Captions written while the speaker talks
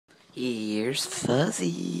Here's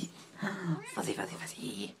Fuzzy. Fuzzy, Fuzzy,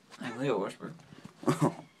 Fuzzy. I'm Leo Washburn.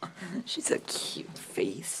 She's a cute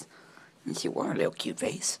face. She wore a little cute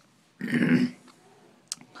face.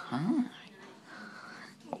 Hi.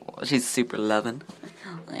 Oh, she's super loving.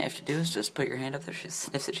 All you have to do is just put your hand up there. She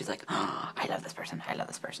sniffs it. She's like, oh, I love this person. I love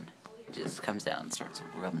this person. Just comes down and starts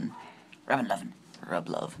rubbing, loving. Rub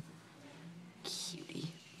love.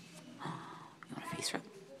 Cutie. You want a face rub?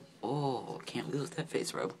 Oh, can't lose that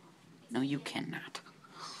face rub. No, you cannot.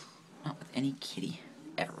 Not with any kitty,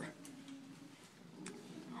 ever.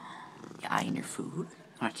 You eyeing your food?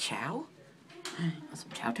 Want a chow? Want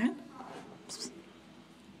some chow time?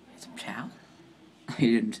 Some chow?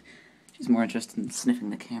 You didn't. She's more interested in sniffing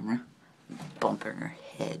the camera. Bumping her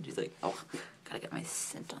head. She's like, oh, gotta get my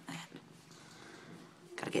scent on that.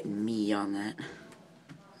 Gotta get me on that.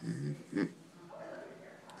 Mm-hmm.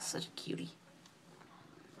 Such a cutie.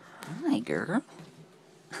 Hi, girl.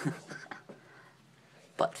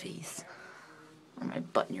 Butt face. Or my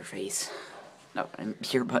butt in your face. No,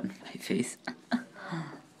 your butt in my face.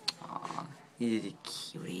 Aw, you're a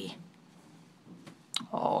cutie.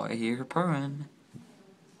 Oh, I hear her purring.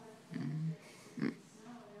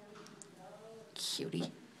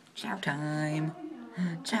 Cutie. Chow time.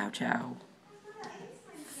 Chow chow.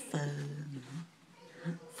 Fun.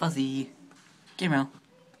 Fuzzy. Gabriel.